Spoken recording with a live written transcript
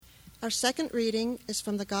Our second reading is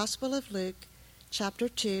from the Gospel of Luke, chapter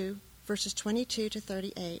 2, verses 22 to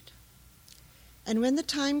 38. And when the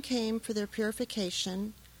time came for their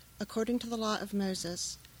purification, according to the law of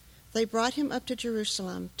Moses, they brought him up to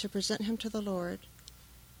Jerusalem to present him to the Lord.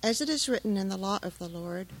 As it is written in the law of the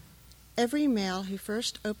Lord, every male who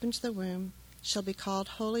first opens the womb shall be called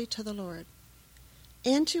holy to the Lord,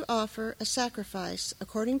 and to offer a sacrifice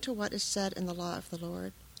according to what is said in the law of the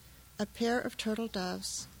Lord, a pair of turtle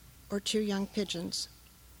doves or 2 young pigeons.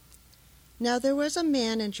 Now there was a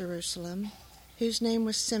man in Jerusalem whose name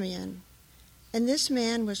was Simeon, and this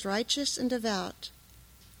man was righteous and devout,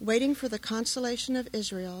 waiting for the consolation of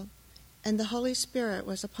Israel, and the Holy Spirit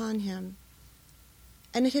was upon him.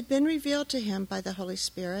 And it had been revealed to him by the Holy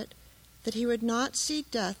Spirit that he would not see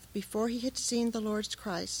death before he had seen the Lord's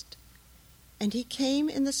Christ. And he came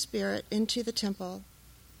in the Spirit into the temple.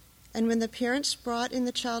 And when the parents brought in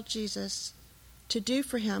the child Jesus to do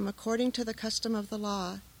for him according to the custom of the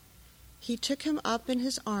law, he took him up in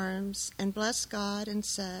his arms and blessed God and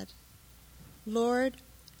said, Lord,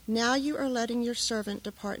 now you are letting your servant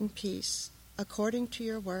depart in peace, according to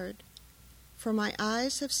your word. For my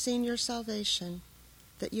eyes have seen your salvation,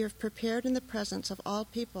 that you have prepared in the presence of all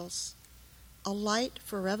peoples, a light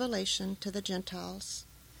for revelation to the Gentiles,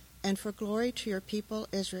 and for glory to your people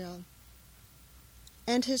Israel.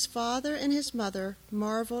 And his father and his mother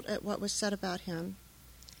marveled at what was said about him.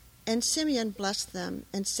 And Simeon blessed them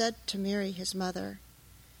and said to Mary his mother,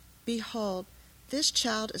 Behold, this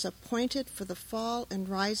child is appointed for the fall and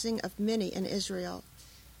rising of many in Israel,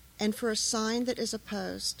 and for a sign that is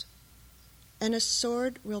opposed. And a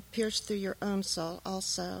sword will pierce through your own soul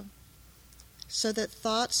also, so that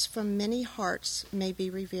thoughts from many hearts may be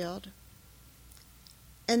revealed.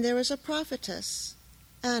 And there was a prophetess,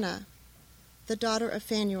 Anna, the daughter of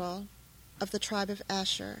Phanuel, of the tribe of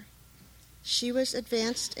Asher. She was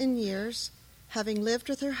advanced in years, having lived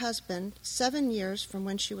with her husband 7 years from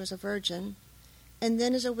when she was a virgin, and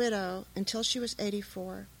then as a widow until she was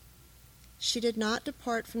 84. She did not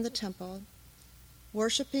depart from the temple,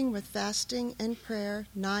 worshiping with fasting and prayer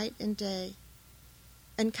night and day.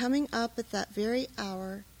 And coming up at that very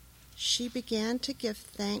hour, she began to give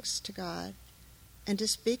thanks to God and to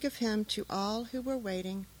speak of him to all who were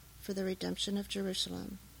waiting for the redemption of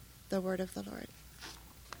Jerusalem. The word of the Lord.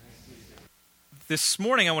 This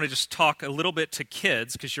morning I want to just talk a little bit to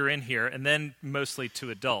kids, because you're in here, and then mostly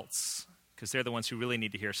to adults, because they're the ones who really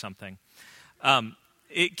need to hear something.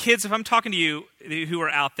 Kids, if I'm talking to you who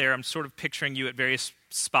are out there, I'm sort of picturing you at various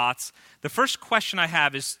spots. The first question I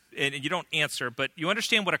have is, and you don't answer, but you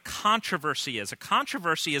understand what a controversy is. A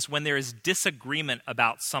controversy is when there is disagreement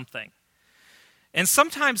about something. And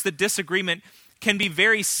sometimes the disagreement can be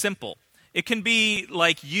very simple. It can be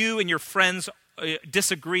like you and your friends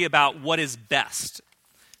disagree about what is best.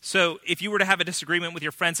 So if you were to have a disagreement with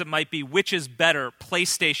your friends, it might be which is better,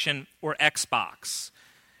 PlayStation or Xbox?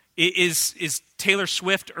 Is Taylor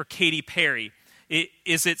Swift or Katy Perry?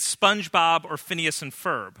 Is it SpongeBob or Phineas and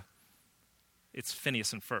Ferb? It's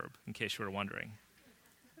Phineas and Ferb, in case you were wondering.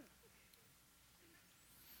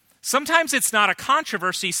 Sometimes it's not a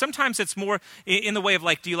controversy. Sometimes it's more in the way of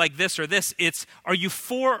like, do you like this or this? It's, are you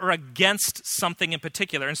for or against something in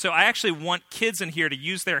particular? And so I actually want kids in here to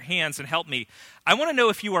use their hands and help me. I want to know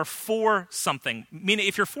if you are for something. Meaning,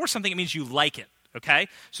 if you're for something, it means you like it, okay?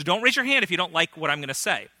 So don't raise your hand if you don't like what I'm going to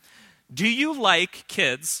say. Do you like,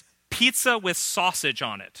 kids, pizza with sausage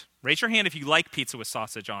on it? Raise your hand if you like pizza with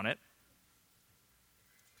sausage on it.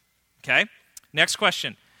 Okay? Next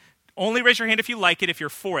question. Only raise your hand if you like it, if you're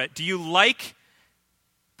for it. Do you like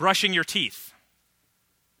brushing your teeth?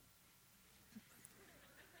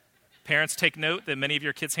 Parents, take note that many of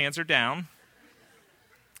your kids' hands are down.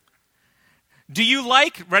 Do you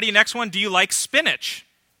like, ready, next one, do you like spinach?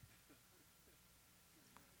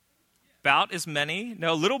 About as many,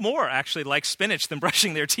 no, a little more actually like spinach than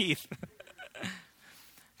brushing their teeth.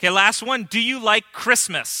 Okay, last one. Do you like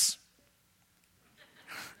Christmas?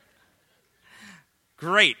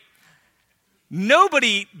 Great.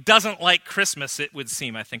 Nobody doesn't like Christmas, it would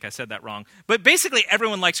seem. I think I said that wrong. But basically,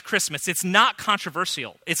 everyone likes Christmas. It's not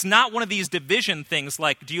controversial. It's not one of these division things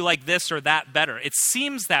like, do you like this or that better? It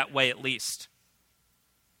seems that way at least.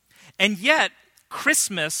 And yet,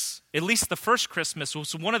 Christmas, at least the first Christmas,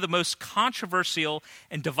 was one of the most controversial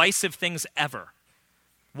and divisive things ever.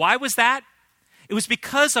 Why was that? It was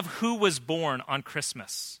because of who was born on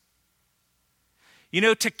Christmas. You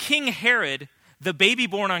know, to King Herod, the baby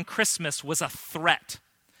born on Christmas was a threat.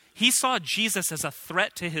 He saw Jesus as a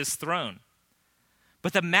threat to his throne.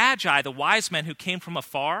 But the Magi, the wise men who came from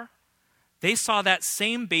afar, they saw that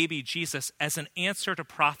same baby Jesus as an answer to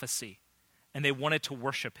prophecy, and they wanted to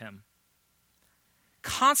worship him.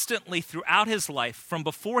 Constantly throughout his life, from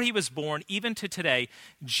before he was born even to today,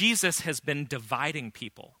 Jesus has been dividing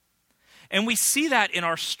people. And we see that in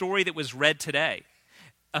our story that was read today.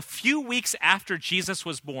 A few weeks after Jesus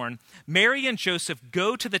was born, Mary and Joseph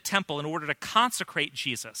go to the temple in order to consecrate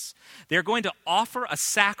Jesus. They're going to offer a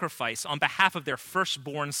sacrifice on behalf of their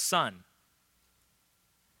firstborn son.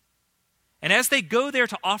 And as they go there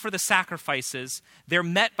to offer the sacrifices, they're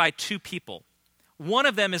met by two people. One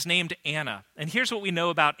of them is named Anna. And here's what we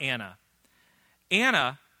know about Anna.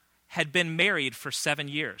 Anna had been married for 7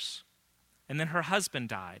 years, and then her husband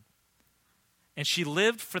died. And she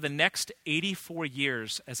lived for the next 84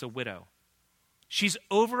 years as a widow. She's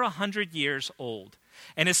over 100 years old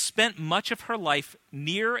and has spent much of her life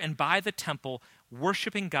near and by the temple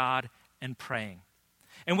worshiping God and praying.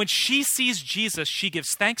 And when she sees Jesus, she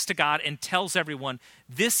gives thanks to God and tells everyone,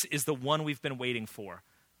 this is the one we've been waiting for.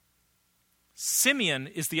 Simeon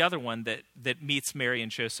is the other one that meets Mary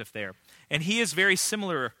and Joseph there. And he is very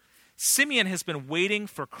similar. Simeon has been waiting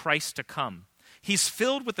for Christ to come. He's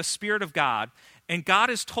filled with the Spirit of God, and God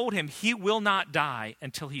has told him he will not die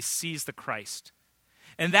until he sees the Christ.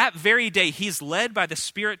 And that very day, he's led by the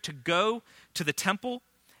Spirit to go to the temple,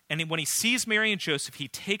 and when he sees Mary and Joseph, he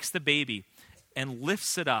takes the baby and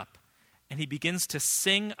lifts it up, and he begins to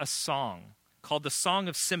sing a song called the Song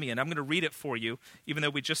of Simeon. I'm going to read it for you, even though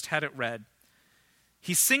we just had it read.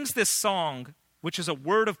 He sings this song, which is a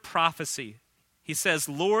word of prophecy. He says,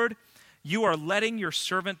 Lord, you are letting your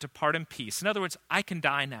servant depart in peace. In other words, I can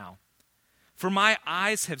die now. For my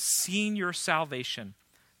eyes have seen your salvation,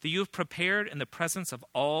 that you have prepared in the presence of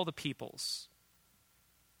all the peoples.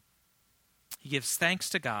 He gives thanks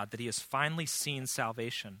to God that he has finally seen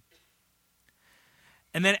salvation.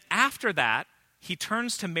 And then after that, he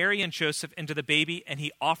turns to Mary and Joseph and to the baby, and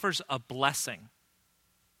he offers a blessing.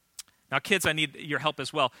 Now, kids, I need your help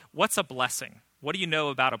as well. What's a blessing? What do you know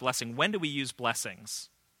about a blessing? When do we use blessings?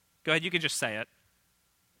 Go ahead, you can just say it.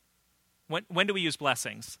 When do we use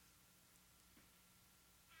blessings?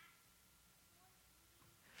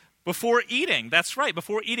 Before eating, that's right.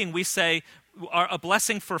 Before eating, we say a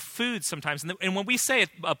blessing for food sometimes. And when we say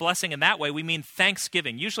a blessing in that way, we mean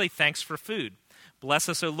thanksgiving, usually thanks for food. Bless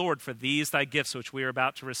us, O Lord, for these thy gifts which we are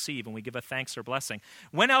about to receive, and we give a thanks or blessing.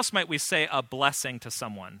 When else might we say a blessing to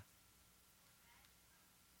someone?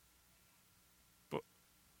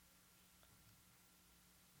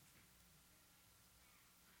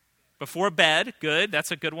 Before bed, good, that's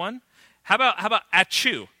a good one. How about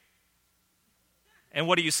achoo? And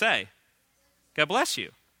what do you say? God bless you.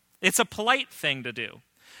 It's a polite thing to do.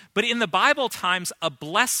 But in the Bible times, a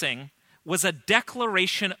blessing was a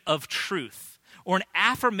declaration of truth or an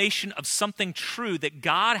affirmation of something true that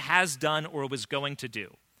God has done or was going to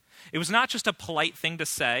do. It was not just a polite thing to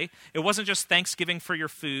say. It wasn't just thanksgiving for your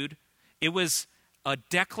food. It was a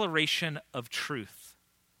declaration of truth.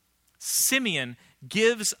 Simeon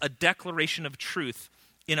gives a declaration of truth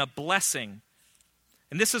in a blessing.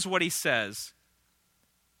 And this is what he says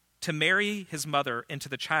to Mary, his mother, and to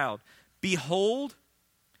the child. Behold,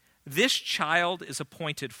 this child is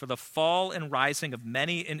appointed for the fall and rising of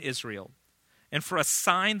many in Israel, and for a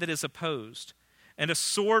sign that is opposed. And a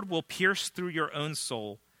sword will pierce through your own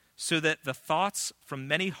soul, so that the thoughts from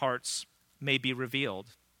many hearts may be revealed.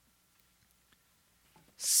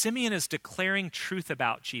 Simeon is declaring truth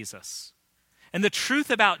about Jesus. And the truth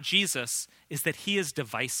about Jesus is that he is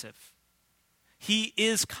divisive. He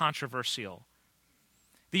is controversial.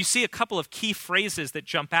 You see a couple of key phrases that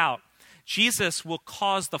jump out. Jesus will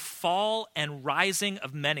cause the fall and rising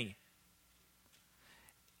of many.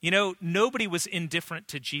 You know, nobody was indifferent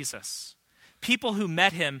to Jesus. People who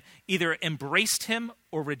met him either embraced him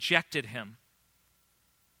or rejected him.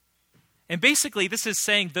 And basically, this is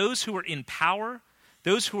saying those who are in power,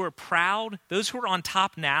 those who are proud, those who are on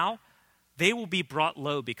top now, they will be brought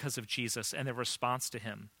low because of Jesus and their response to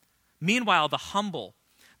him. Meanwhile, the humble,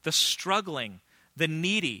 the struggling, the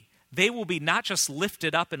needy, they will be not just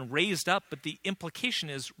lifted up and raised up, but the implication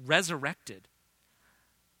is resurrected.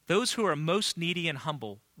 Those who are most needy and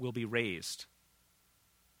humble will be raised.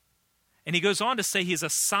 And he goes on to say he's a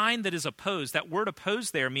sign that is opposed. That word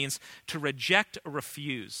opposed there means to reject or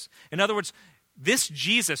refuse. In other words, this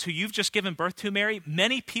Jesus who you've just given birth to, Mary,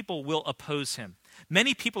 many people will oppose him.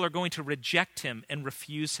 Many people are going to reject him and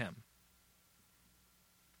refuse him.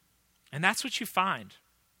 And that's what you find.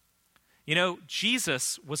 You know,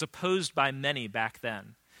 Jesus was opposed by many back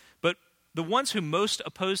then. But the ones who most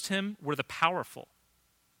opposed him were the powerful.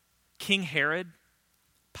 King Herod,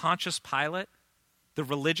 Pontius Pilate, the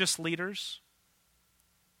religious leaders.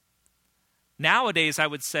 Nowadays, I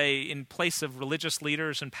would say, in place of religious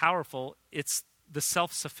leaders and powerful, it's the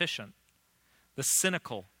self-sufficient, the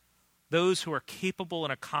cynical, those who are capable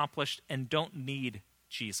and accomplished and don't need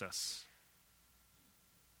Jesus.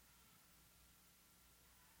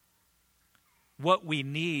 What we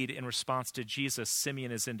need in response to Jesus,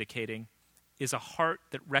 Simeon is indicating, is a heart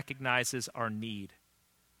that recognizes our need.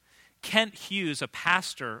 Kent Hughes, a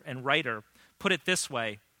pastor and writer, put it this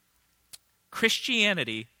way: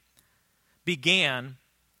 Christianity began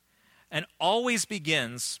and always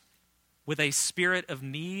begins with a spirit of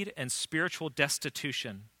need and spiritual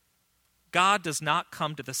destitution. God does not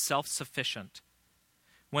come to the self-sufficient.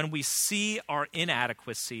 When we see our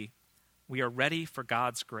inadequacy, we are ready for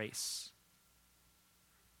God's grace.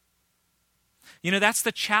 You know, that's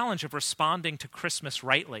the challenge of responding to Christmas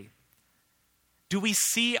rightly. Do we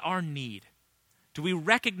see our need? Do we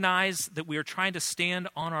recognize that we are trying to stand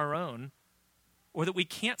on our own, or that we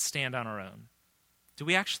can't stand on our own? Do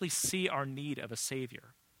we actually see our need of a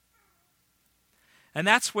Savior? And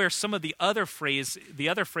that's where some of the other phrase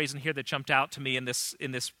in here that jumped out to me in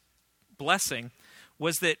this blessing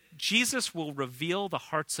was that Jesus will reveal the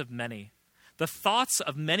hearts of many. The thoughts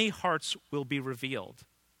of many hearts will be revealed.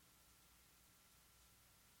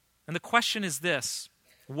 And the question is this: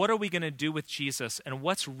 what are we going to do with Jesus, and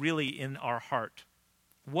what's really in our heart?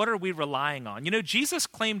 What are we relying on? You know, Jesus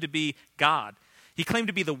claimed to be God. He claimed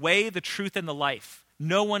to be the way, the truth, and the life.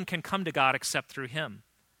 No one can come to God except through him.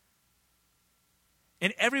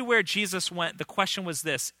 And everywhere Jesus went, the question was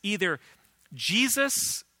this: either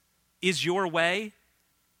Jesus is your way,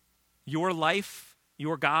 your life,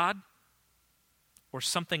 your God, or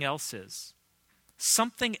something else is.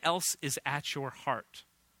 Something else is at your heart.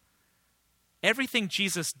 Everything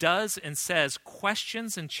Jesus does and says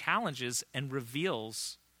questions and challenges and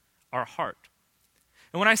reveals our heart.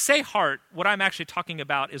 And when I say heart, what I'm actually talking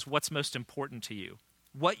about is what's most important to you,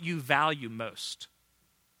 what you value most.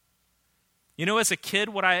 You know, as a kid,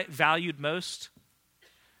 what I valued most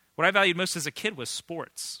as a kid was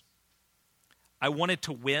sports. I wanted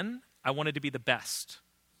to win. I wanted to be the best.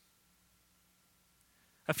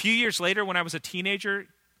 A few years later, when I was a teenager,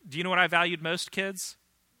 do you know what I valued most, kids?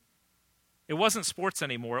 It wasn't sports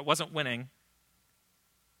anymore. It wasn't winning.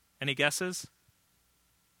 Any guesses?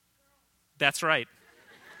 That's right.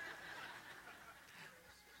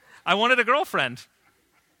 I wanted a girlfriend.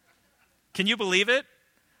 Can you believe it?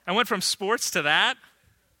 I went from sports to that.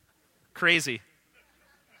 Crazy.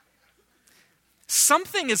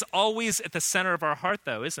 Something is always at the center of our heart,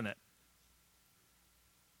 though, isn't it?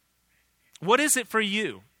 What is it for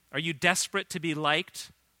you? Are you desperate to be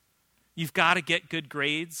liked? You've got to get good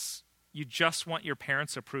grades. You just want your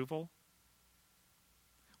parents' approval.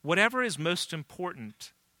 Whatever is most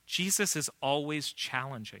important, Jesus is always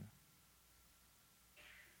challenging.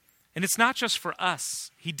 And it's not just for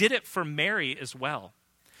us. He did it for Mary as well.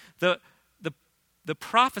 The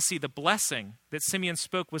prophecy, the blessing that Simeon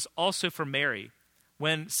spoke was also for Mary.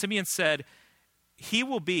 When Simeon said, "He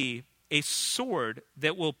will be a sword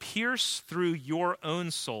that will pierce through your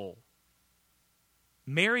own soul."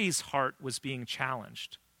 Mary's heart was being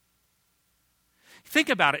challenged. Think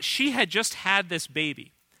about it. She had just had this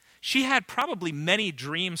baby. She had probably many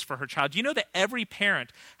dreams for her child. You know that every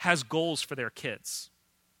parent has goals for their kids.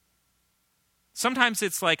 Sometimes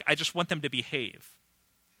it's like, I just want them to behave.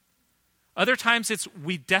 Other times it's,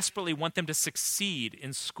 we desperately want them to succeed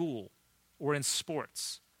in school or in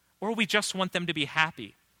sports, or we just want them to be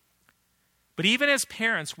happy. But even as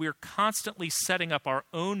parents, we are constantly setting up our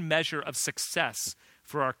own measure of success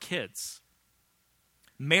for our kids.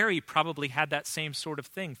 Mary probably had that same sort of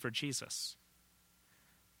thing for Jesus.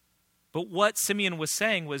 But what Simeon was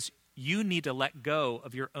saying was, you need to let go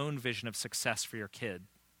of your own vision of success for your kid.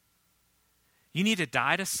 You need to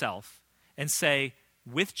die to self and say,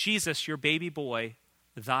 with Jesus, your baby boy,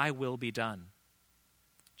 thy will be done.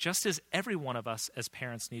 Just as every one of us as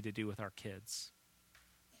parents need to do with our kids.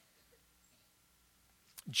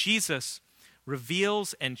 Jesus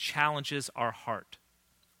reveals and challenges our heart.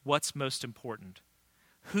 What's most important?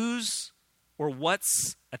 Who's or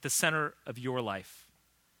what's at the center of your life?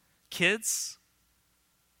 Kids?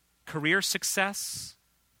 Career success?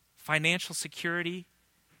 Financial security?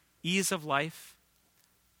 Ease of life?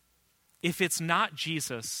 If it's not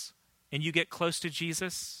Jesus and you get close to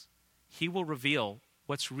Jesus, he will reveal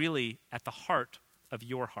what's really at the heart of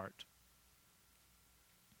your heart.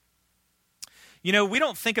 You know, we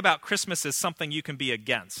don't think about Christmas as something you can be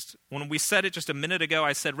against. When we said it just a minute ago,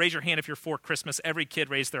 I said, raise your hand if you're for Christmas. Every kid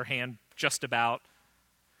raised their hand just about.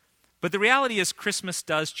 But the reality is Christmas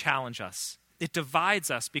does challenge us. It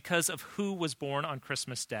divides us because of who was born on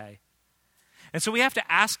Christmas Day. And so we have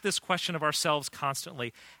to ask this question of ourselves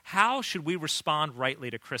constantly. How should we respond rightly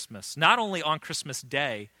to Christmas? Not only on Christmas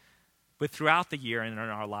Day, but throughout the year and in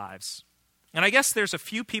our lives. And I guess there's a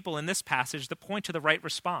few people in this passage that point to the right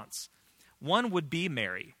response. One would be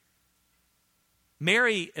Mary.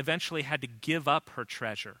 Mary eventually had to give up her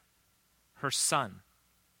treasure, her son,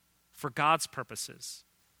 for God's purposes.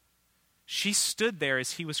 She stood there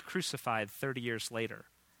as he was crucified 30 years later.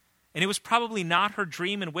 And it was probably not her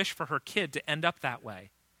dream and wish for her kid to end up that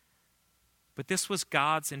way. But this was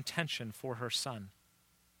God's intention for her son.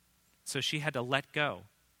 So she had to let go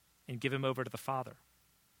and give him over to the Father.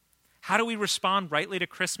 How do we respond rightly to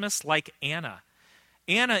Christmas? Like Anna.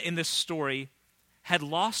 Anna in this story had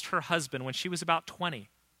lost her husband when she was about 20.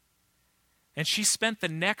 And she spent the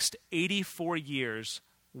next 84 years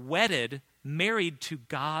wedded, married to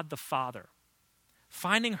God the Father,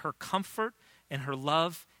 finding her comfort and her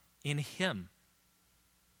love in him.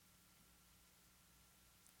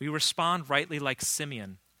 We respond rightly like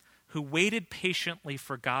Simeon, who waited patiently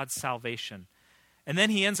for God's salvation. And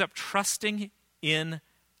then he ends up trusting in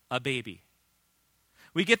a baby.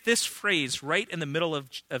 We get this phrase right in the middle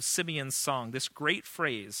of Simeon's song, this great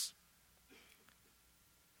phrase.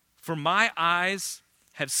 For my eyes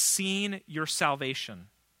have seen your salvation.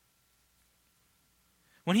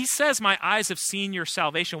 When he says, my eyes have seen your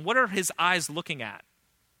salvation, what are his eyes looking at?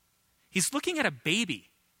 He's looking at a baby.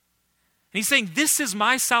 And he's saying, this is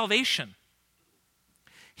my salvation.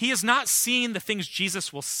 He has not seen the things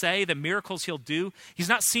Jesus will say, the miracles he'll do. He's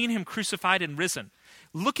not seen him crucified and risen.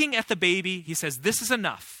 Looking at the baby, he says, this is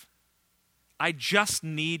enough. I just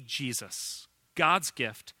need Jesus, God's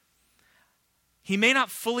gift. He may not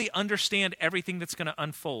fully understand everything that's going to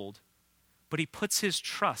unfold, but he puts his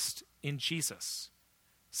trust in Jesus,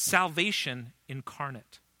 salvation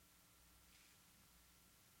incarnate.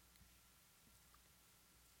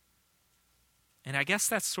 And I guess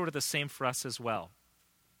that's sort of the same for us as well.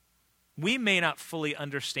 We may not fully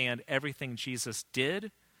understand everything Jesus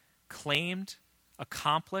did, claimed,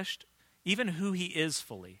 accomplished, even who he is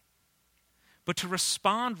fully. But to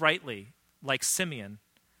respond rightly, like Simeon,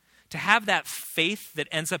 to have that faith that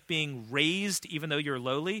ends up being raised even though you're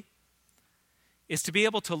lowly, is to be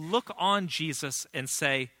able to look on Jesus and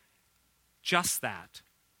say, just that,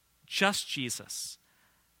 just Jesus.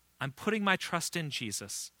 I'm putting my trust in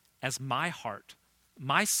Jesus as my heart,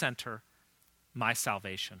 my center, my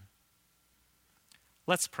salvation.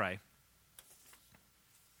 Let's pray.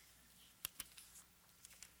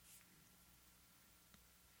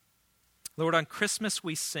 Lord, on Christmas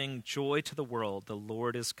we sing, joy to the world, the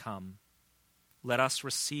Lord is come. Let us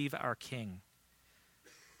receive our King.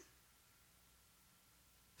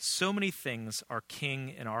 So many things are king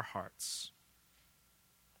in our hearts.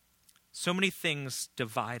 So many things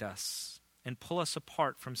divide us and pull us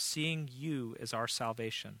apart from seeing you as our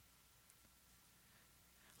salvation.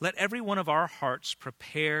 Let every one of our hearts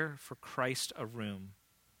prepare for Christ a room.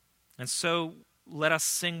 And so let us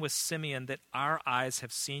sing with Simeon that our eyes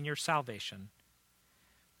have seen your salvation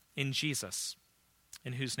in Jesus,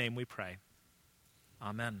 in whose name we pray.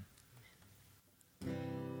 Amen.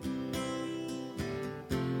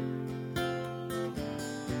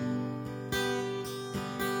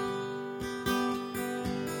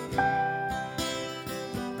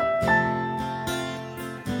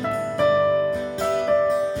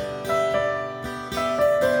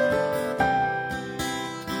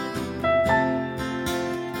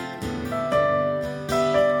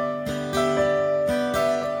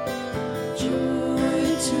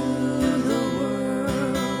 Joy to the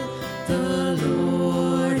world, the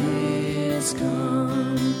Lord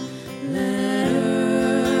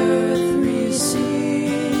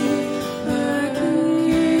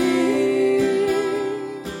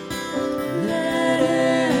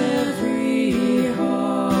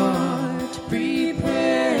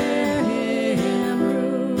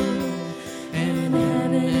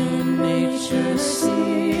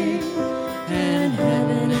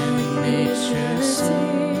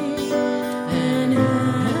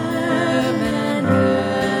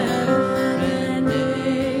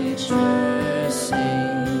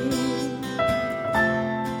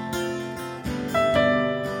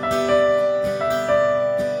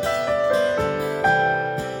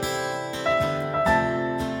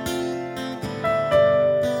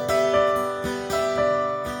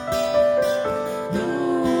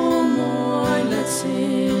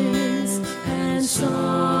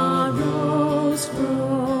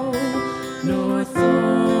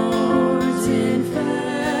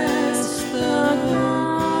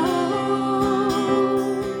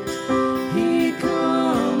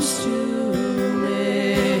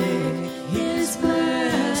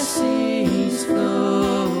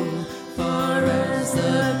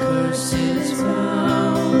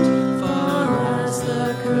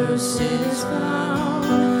verses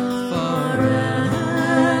found.